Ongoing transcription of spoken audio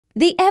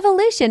The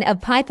evolution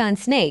of python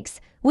snakes,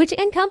 which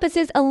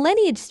encompasses a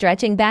lineage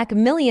stretching back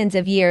millions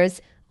of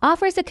years,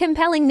 offers a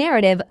compelling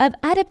narrative of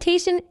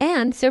adaptation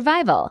and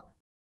survival.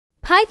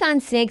 Python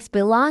snakes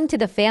belong to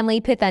the family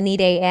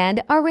Pythonidae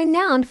and are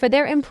renowned for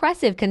their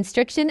impressive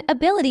constriction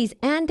abilities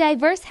and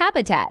diverse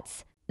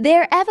habitats.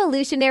 Their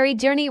evolutionary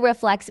journey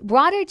reflects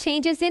broader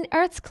changes in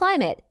Earth's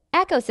climate,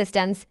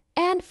 ecosystems,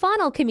 and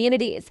faunal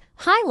communities,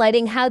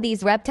 highlighting how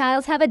these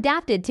reptiles have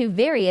adapted to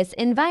various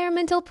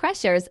environmental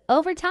pressures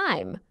over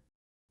time.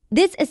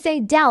 This essay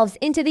delves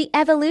into the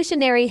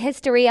evolutionary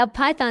history of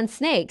python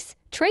snakes,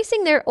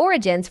 tracing their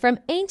origins from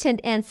ancient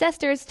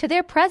ancestors to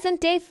their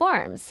present-day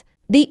forms.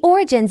 The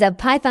origins of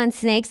python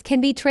snakes can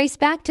be traced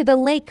back to the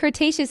late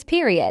Cretaceous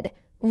period,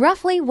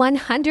 roughly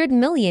 100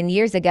 million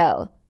years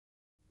ago.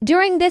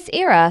 During this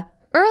era,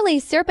 early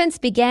serpents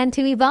began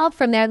to evolve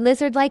from their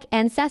lizard-like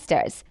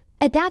ancestors,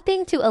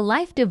 adapting to a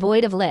life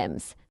devoid of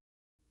limbs.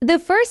 The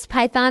first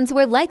pythons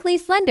were likely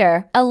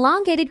slender,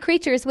 elongated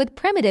creatures with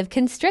primitive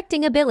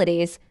constricting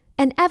abilities,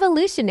 an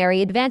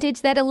evolutionary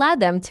advantage that allowed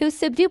them to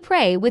subdue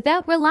prey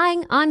without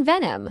relying on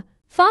venom.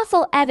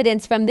 Fossil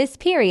evidence from this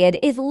period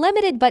is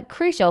limited but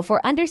crucial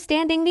for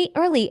understanding the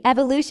early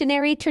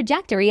evolutionary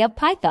trajectory of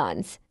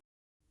pythons.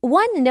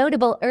 One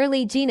notable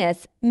early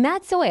genus,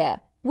 Madtsoia,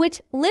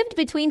 which lived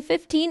between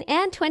 15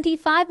 and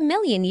 25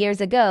 million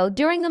years ago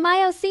during the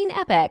Miocene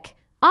epoch,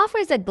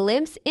 offers a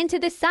glimpse into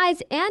the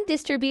size and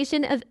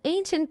distribution of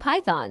ancient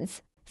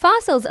pythons.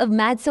 Fossils of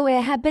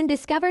Madtsoia have been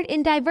discovered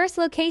in diverse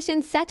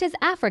locations such as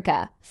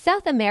Africa,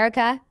 South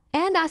America,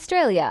 and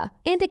Australia,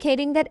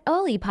 indicating that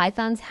early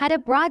pythons had a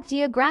broad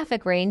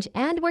geographic range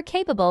and were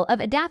capable of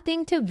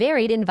adapting to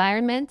varied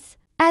environments.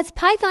 As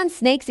python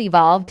snakes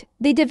evolved,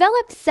 they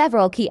developed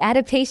several key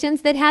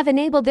adaptations that have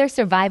enabled their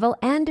survival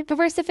and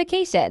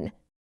diversification.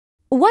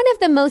 One of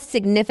the most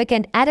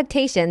significant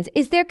adaptations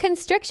is their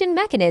constriction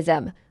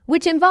mechanism,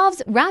 which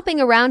involves wrapping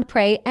around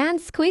prey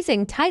and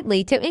squeezing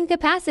tightly to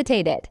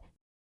incapacitate it.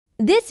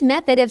 This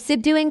method of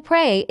subduing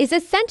prey is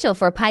essential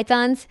for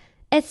pythons,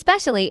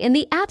 especially in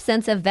the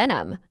absence of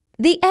venom.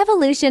 The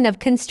evolution of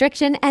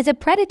constriction as a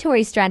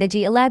predatory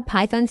strategy allowed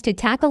pythons to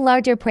tackle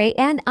larger prey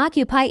and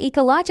occupy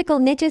ecological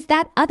niches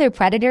that other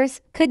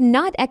predators could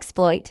not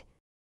exploit.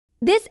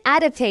 This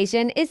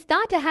adaptation is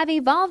thought to have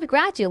evolved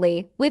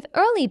gradually, with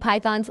early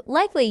pythons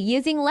likely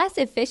using less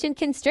efficient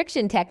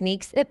constriction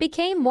techniques that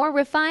became more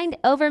refined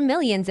over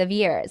millions of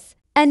years.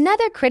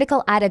 Another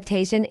critical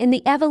adaptation in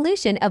the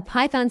evolution of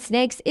python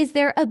snakes is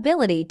their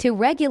ability to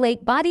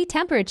regulate body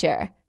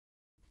temperature.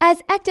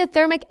 As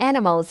ectothermic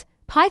animals,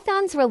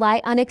 pythons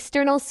rely on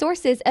external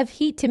sources of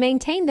heat to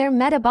maintain their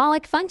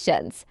metabolic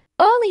functions.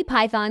 Early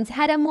pythons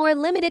had a more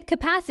limited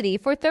capacity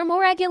for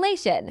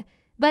thermoregulation,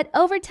 but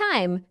over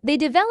time, they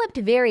developed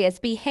various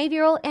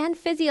behavioral and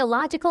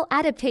physiological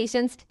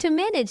adaptations to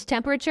manage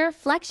temperature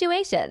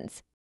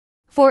fluctuations.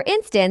 For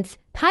instance,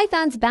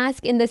 pythons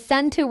bask in the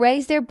sun to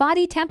raise their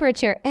body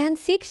temperature and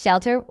seek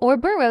shelter or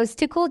burrows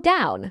to cool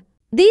down.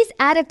 These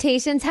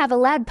adaptations have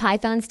allowed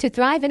pythons to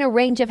thrive in a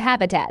range of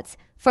habitats,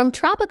 from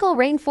tropical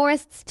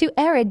rainforests to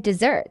arid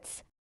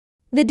deserts.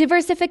 The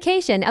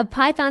diversification of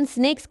python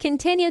snakes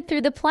continued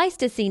through the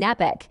Pleistocene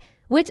epoch,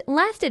 which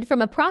lasted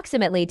from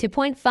approximately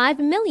 2.5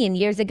 million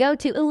years ago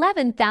to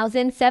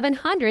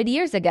 11,700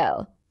 years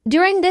ago.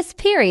 During this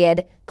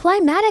period,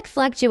 climatic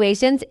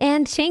fluctuations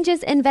and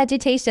changes in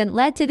vegetation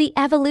led to the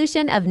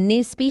evolution of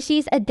new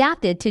species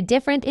adapted to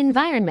different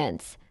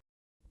environments.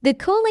 The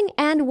cooling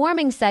and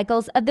warming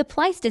cycles of the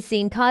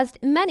Pleistocene caused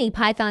many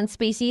python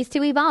species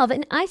to evolve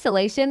in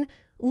isolation,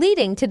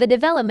 leading to the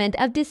development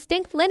of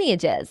distinct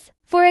lineages.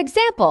 For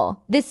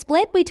example, the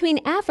split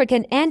between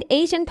African and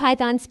Asian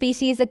python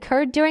species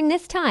occurred during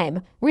this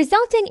time,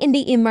 resulting in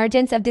the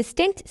emergence of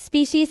distinct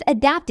species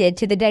adapted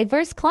to the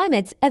diverse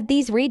climates of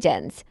these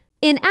regions.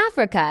 In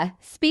Africa,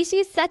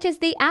 species such as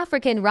the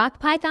African rock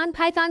python,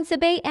 Python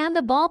sabae, and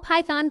the ball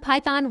python,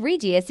 Python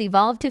regius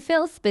evolved to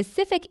fill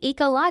specific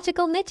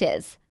ecological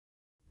niches.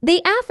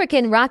 The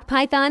African rock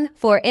python,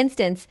 for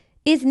instance,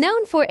 is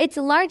known for its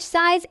large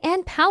size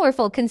and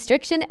powerful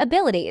constriction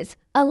abilities,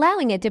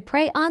 allowing it to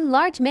prey on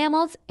large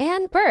mammals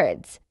and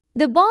birds.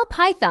 The ball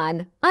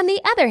python, on the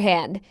other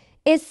hand,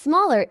 is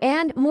smaller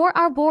and more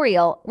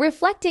arboreal,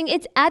 reflecting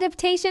its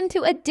adaptation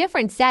to a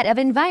different set of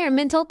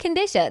environmental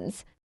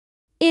conditions.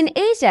 In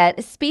Asia,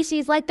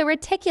 species like the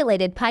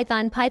reticulated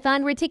python,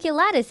 Python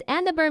reticulatus,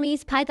 and the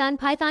Burmese python,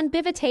 Python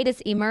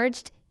bivitatus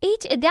emerged,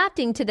 each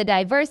adapting to the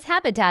diverse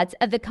habitats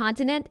of the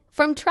continent,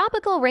 from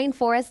tropical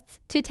rainforests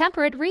to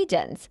temperate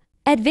regions.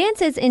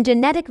 Advances in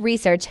genetic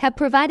research have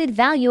provided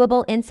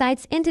valuable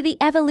insights into the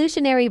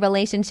evolutionary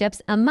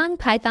relationships among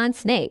python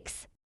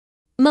snakes.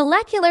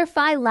 Molecular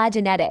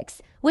phylogenetics,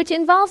 which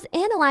involves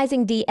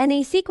analyzing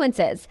DNA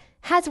sequences,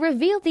 has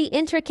revealed the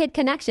intricate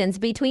connections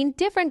between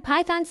different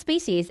python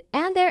species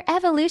and their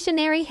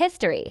evolutionary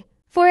history.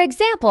 For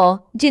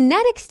example,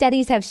 genetic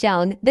studies have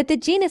shown that the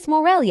genus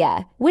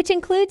Morelia, which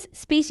includes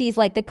species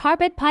like the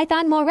carpet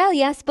python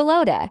Morelia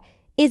spilota,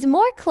 is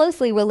more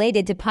closely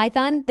related to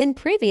python than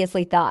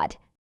previously thought.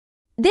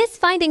 This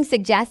finding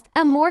suggests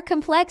a more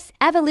complex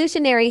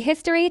evolutionary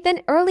history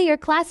than earlier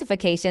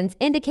classifications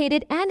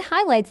indicated and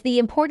highlights the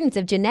importance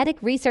of genetic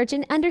research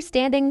in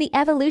understanding the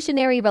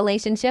evolutionary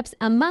relationships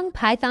among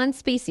python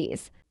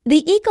species.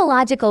 The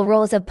ecological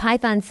roles of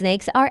python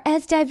snakes are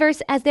as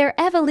diverse as their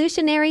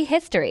evolutionary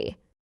history.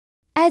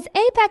 As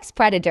apex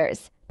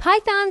predators,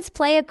 pythons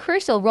play a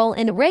crucial role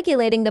in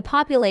regulating the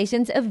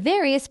populations of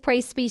various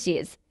prey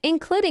species,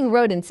 including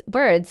rodents,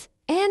 birds,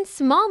 and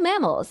small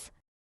mammals.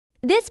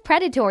 This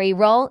predatory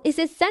role is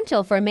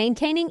essential for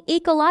maintaining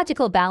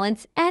ecological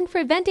balance and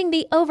preventing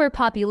the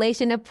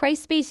overpopulation of prey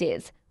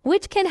species,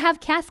 which can have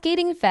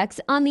cascading effects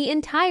on the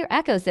entire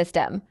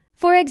ecosystem.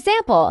 For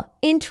example,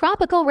 in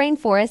tropical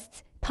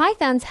rainforests,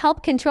 pythons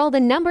help control the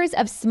numbers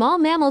of small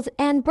mammals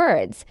and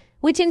birds,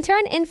 which in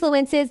turn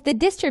influences the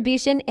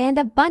distribution and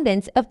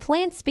abundance of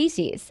plant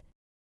species.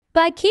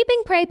 By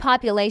keeping prey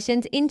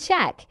populations in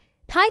check,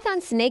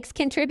 python snakes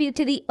contribute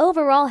to the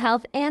overall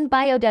health and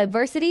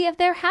biodiversity of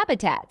their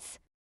habitats.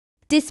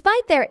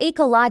 Despite their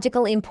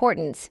ecological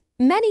importance,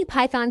 many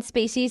python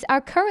species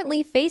are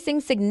currently facing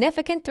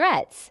significant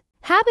threats.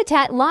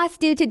 Habitat loss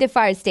due to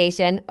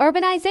deforestation,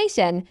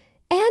 urbanization,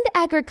 and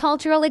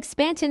agricultural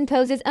expansion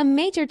poses a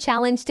major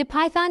challenge to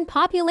python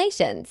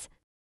populations.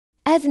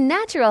 As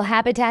natural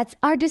habitats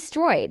are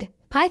destroyed,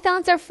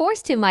 pythons are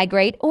forced to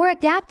migrate or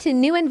adapt to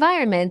new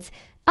environments,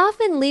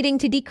 often leading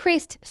to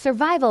decreased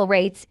survival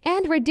rates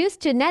and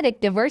reduced genetic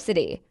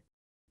diversity.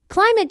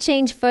 Climate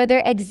change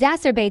further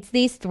exacerbates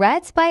these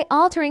threats by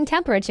altering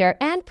temperature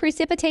and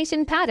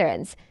precipitation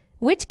patterns,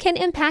 which can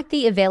impact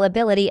the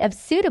availability of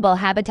suitable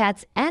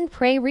habitats and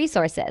prey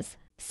resources.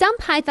 Some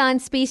python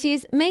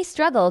species may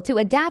struggle to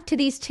adapt to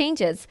these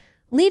changes,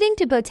 leading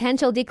to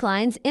potential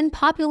declines in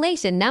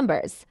population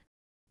numbers.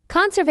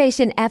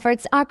 Conservation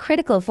efforts are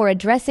critical for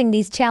addressing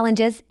these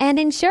challenges and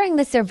ensuring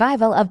the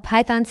survival of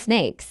python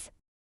snakes.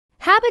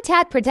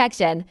 Habitat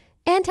protection,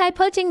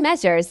 anti-poaching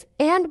measures,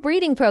 and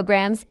breeding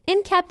programs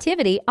in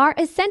captivity are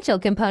essential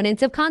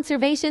components of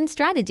conservation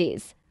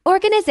strategies.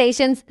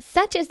 Organizations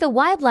such as the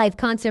Wildlife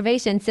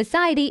Conservation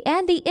Society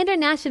and the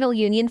International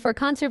Union for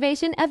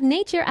Conservation of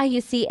Nature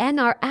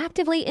 (IUCN) are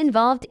actively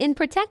involved in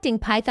protecting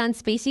python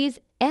species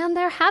and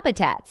their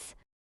habitats.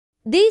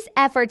 These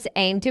efforts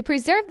aim to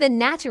preserve the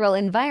natural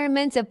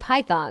environments of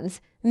pythons,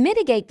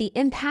 mitigate the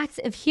impacts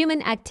of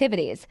human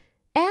activities,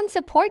 and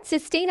support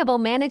sustainable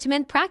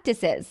management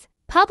practices.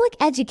 Public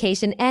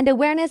education and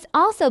awareness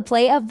also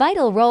play a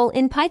vital role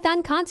in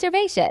python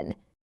conservation.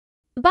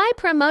 By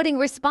promoting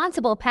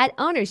responsible pet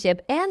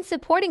ownership and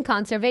supporting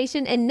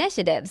conservation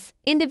initiatives,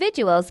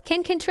 individuals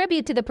can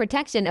contribute to the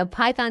protection of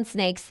python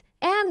snakes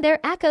and their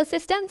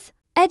ecosystems.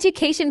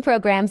 Education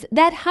programs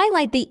that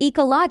highlight the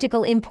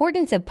ecological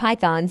importance of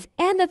pythons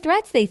and the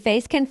threats they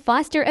face can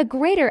foster a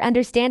greater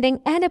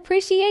understanding and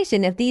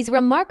appreciation of these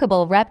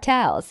remarkable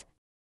reptiles.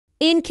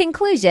 In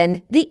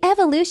conclusion, the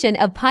evolution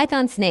of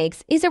python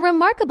snakes is a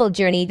remarkable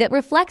journey that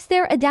reflects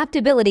their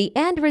adaptability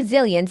and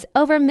resilience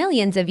over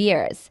millions of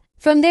years.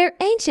 From their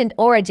ancient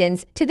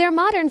origins to their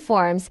modern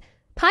forms,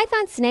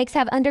 python snakes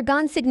have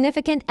undergone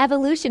significant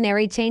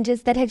evolutionary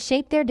changes that have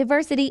shaped their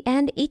diversity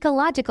and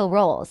ecological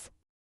roles.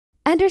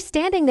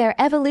 Understanding their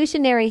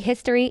evolutionary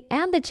history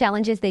and the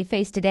challenges they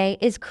face today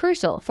is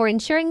crucial for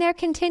ensuring their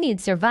continued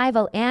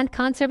survival and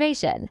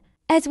conservation.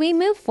 As we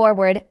move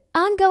forward,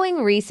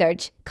 ongoing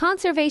research,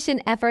 conservation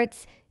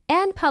efforts,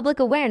 and public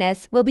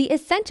awareness will be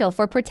essential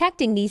for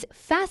protecting these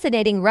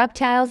fascinating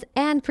reptiles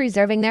and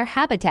preserving their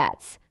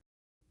habitats.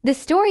 The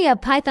story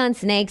of python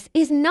snakes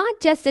is not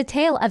just a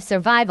tale of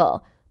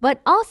survival, but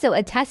also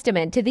a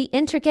testament to the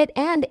intricate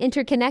and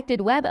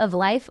interconnected web of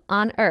life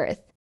on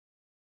Earth.